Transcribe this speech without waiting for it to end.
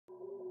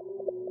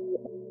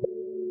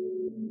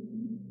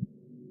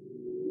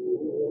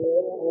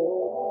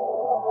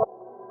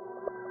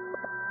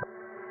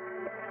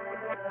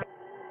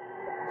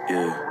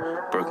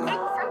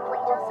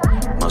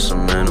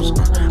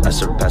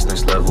surpass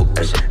next level.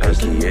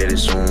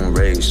 Quieres un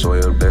rey, soy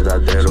el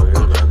verdadero.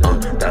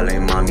 Dale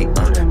mami,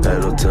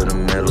 pedal to the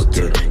middle.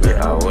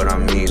 Yeah, ahora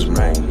mismo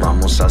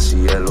vamos al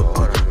cielo.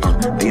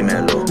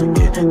 Dímelo,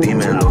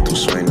 dímelo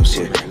tus sueños.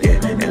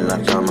 Yeah, en la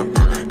cama,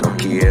 no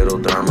quiero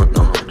drama.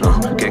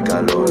 No, qué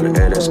calor,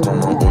 eres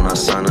como una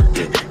sana.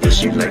 Yeah,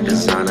 she like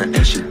designer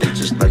and she thinks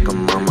just like a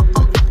mama.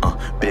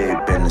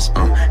 Big business,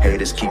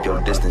 haters keep your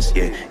distance.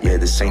 Yeah,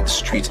 this ain't the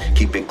streets.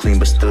 Keep it clean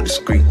but still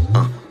discreet.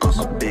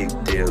 A big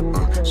deal.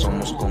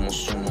 Somos como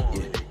sumo.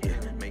 Yeah,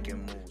 making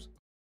moves.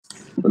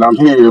 But I'm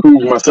here to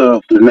prove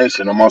myself to the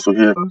nation. I'm also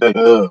here to take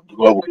the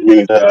global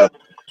community.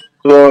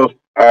 So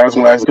I just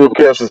want to ask a couple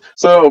questions.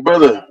 So,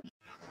 brother,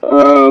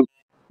 uh,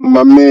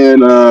 my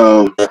man,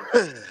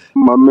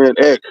 my man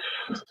X,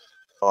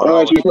 Going I'll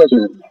on ask with you a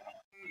question.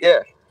 yeah.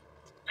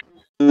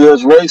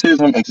 Does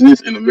racism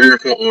exist in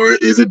America, or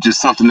is it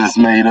just something that's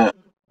made up?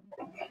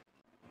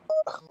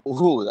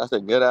 Ooh, that's a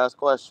good ass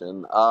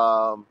question.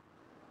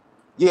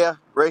 Yeah,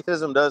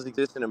 racism does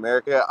exist in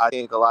America. I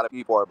think a lot of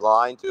people are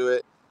blind to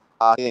it.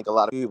 I think a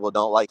lot of people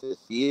don't like to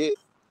see it,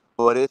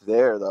 but it's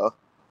there though.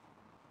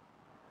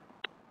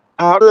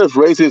 How does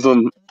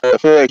racism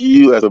affect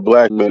you as a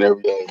black man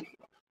every day?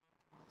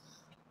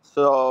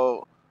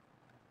 So,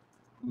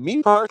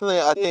 me personally,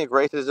 I think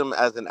racism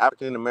as an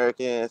African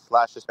American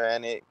slash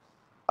Hispanic,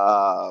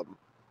 um,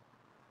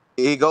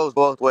 it goes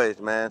both ways,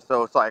 man.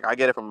 So it's like I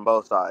get it from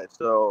both sides.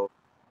 So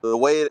the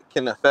way it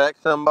can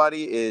affect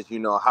somebody is,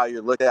 how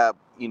you're looked at,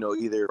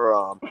 either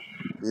from,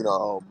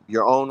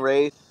 your own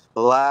race,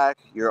 black,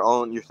 your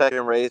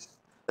second race,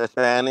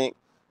 Hispanic.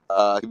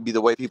 It could be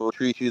the way people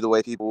treat you, the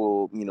way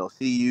people,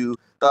 see you,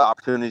 the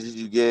opportunities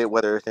you get,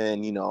 whether it's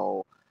in,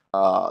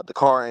 the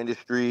car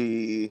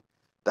industry,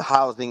 the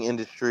housing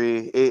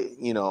industry,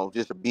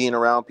 just being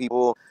around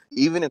people,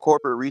 even in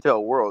corporate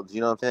retail worlds, you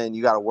know what I'm saying?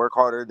 You got to work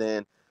harder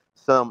than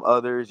some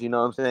others, you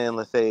know what I'm saying?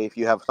 Let's say if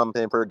you have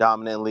something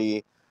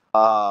predominantly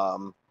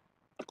um,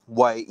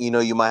 white,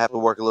 you might have to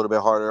work a little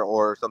bit harder,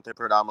 or something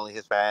predominantly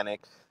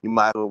Hispanic, you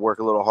might have to work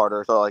a little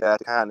harder, so like that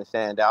to kind of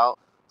stand out.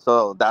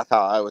 So that's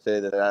how I would say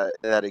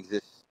that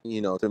exists,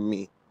 to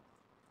me.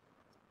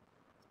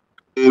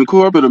 In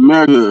corporate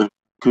America,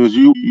 because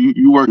you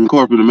work in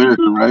corporate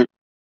America, right?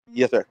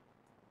 Yes, sir.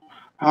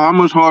 How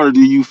much harder do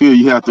you feel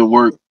you have to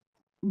work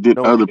than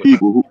No other one.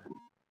 people?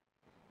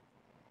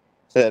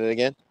 Say that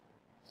again.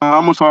 How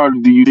much harder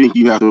do you think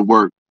you have to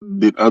work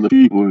than other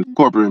people in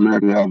corporate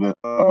America as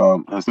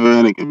a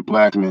Hispanic and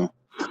black man?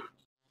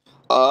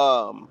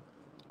 Um,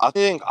 I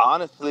think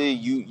honestly,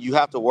 you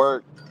have to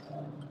work,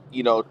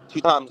 2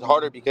 times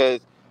harder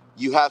because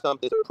you have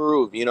something to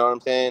prove. You know what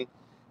I'm saying?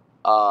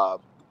 Uh,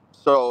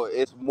 so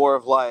it's more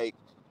of like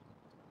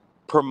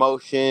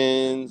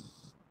promotions,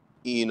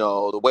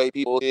 the way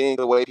people think,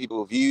 the way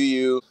people view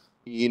you,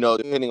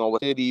 depending on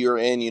what city you're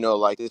in,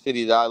 like the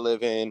city that I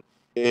live in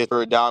is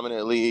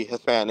predominantly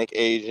Hispanic,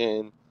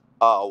 Asian,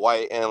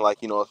 white, and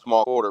like, a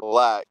small quarter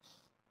black.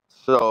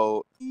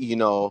 So,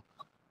 you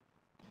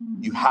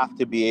have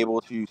to be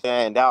able to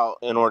stand out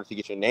in order to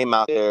get your name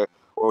out there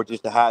or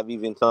just to have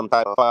even some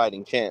type of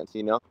fighting chance.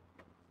 The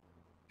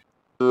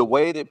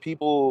way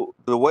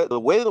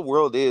the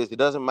world is, it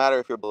doesn't matter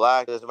if you're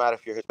black, it doesn't matter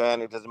if you're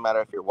Hispanic, it doesn't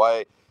matter if you're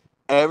white.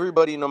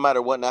 Everybody, no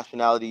matter what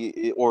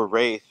nationality or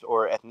race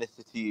or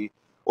ethnicity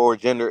or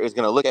gender, is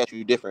gonna look at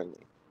you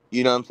differently.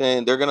 You know what I'm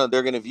saying? They're gonna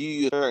view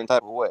you a certain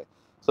type of way.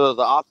 So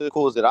the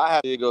obstacles that I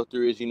have to go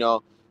through is,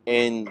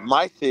 in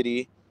my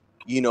city,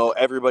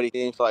 everybody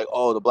thinks like,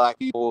 oh, the black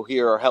people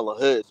here are hella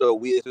hood, so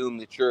we assume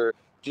that you're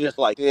just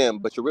like them,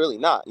 but you're really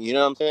not. You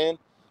know what I'm saying?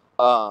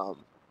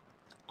 Um,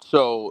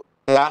 so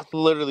that's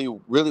literally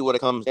really what it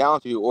comes down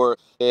to. Or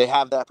they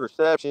have that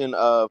perception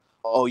of,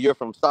 oh, you're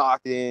from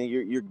Stockton,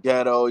 you're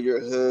ghetto, you're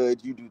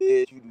hood, you do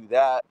this, you do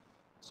that.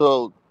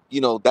 So,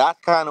 that's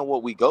kind of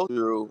what we go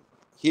through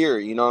here,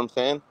 you know what I'm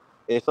saying?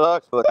 It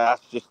sucks, but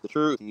that's just the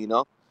truth.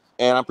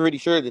 And I'm pretty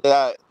sure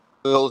that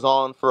goes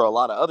on for a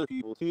lot of other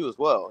people too as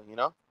well.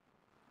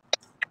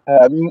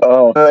 Have you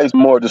faced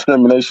more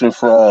discrimination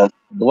from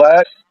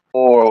black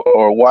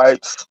or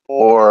whites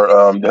or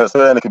the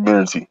Hispanic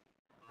community?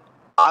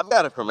 I've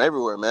got it from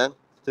everywhere, man.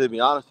 To be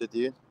honest with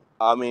you,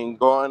 I mean,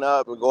 growing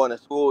up and going to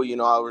school,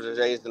 I was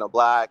raised in a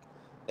black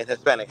and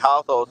Hispanic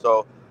household,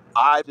 so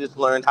I just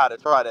learned how to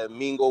try to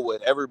mingle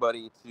with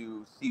everybody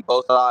to see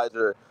both sides,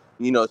 or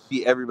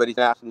see everybody's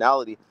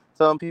nationality.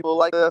 Some people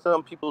like that,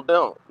 some people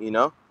don't.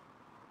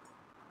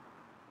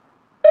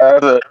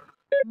 As a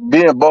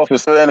being both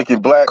Hispanic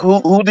and black,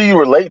 who do you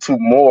relate to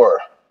more?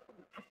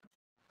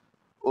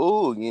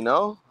 Ooh,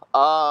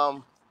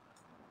 I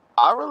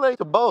relate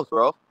to both,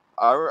 bro.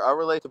 I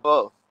relate to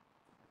both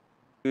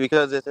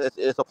because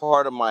it's a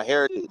part of my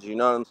heritage. You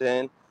know what I'm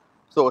saying?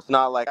 So it's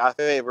not like I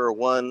favor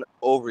one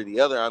over the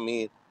other. I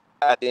mean,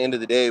 at the end of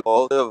the day,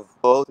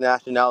 both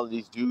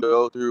nationalities do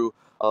go through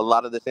a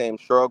lot of the same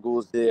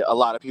struggles that a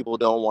lot of people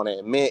don't want to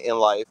admit in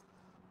life,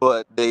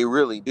 but they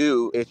really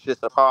do. It's just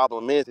the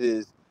problem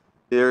is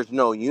there's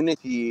no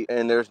unity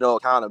and there's no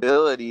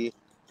accountability,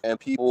 and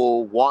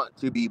people want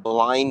to be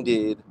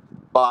blinded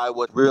by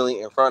what's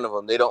really in front of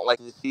them. They don't like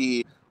to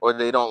see or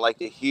they don't like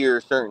to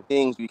hear certain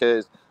things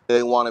because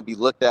they want to be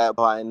looked at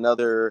by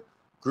another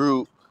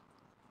group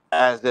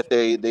as if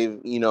they do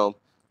no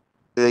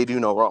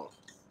wrong.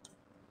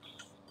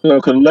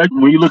 Collect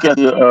when you look at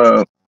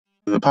the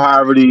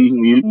poverty,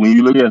 when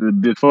you look at the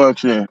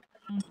dysfunction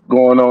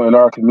going on in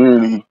our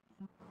community,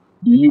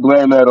 do you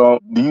blame that on?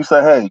 Do you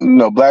say, hey,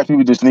 black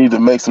people just need to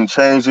make some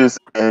changes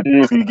and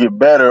things can get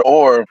better,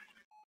 or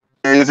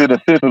is it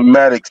a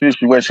systematic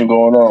situation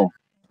going on?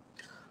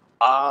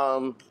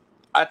 Um,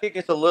 I think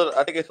it's a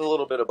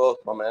little bit of both,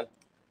 my man,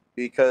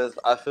 because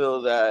I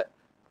feel that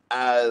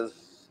as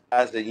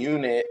a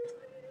unit,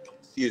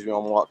 excuse me,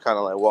 I'm kind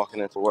of like walking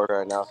into work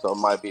right now, so it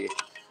might be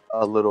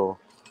a little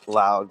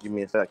loud. Give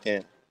me a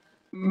second.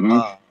 Hmm.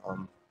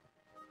 Um,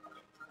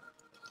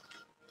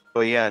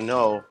 but yeah,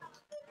 no.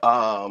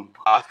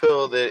 I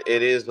feel that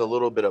it is a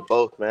little bit of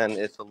both, man.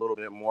 It's a little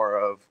bit more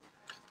of,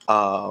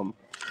 um,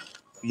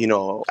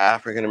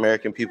 African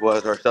American people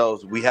as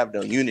ourselves. We have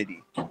no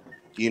unity.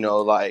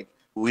 Like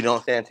we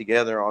don't stand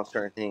together on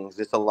certain things.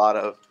 It's a lot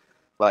of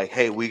like,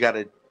 hey, we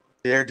gotta.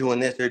 They're doing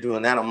this, they're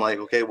doing that. I'm like,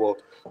 okay, well,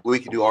 we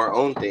can do our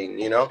own thing.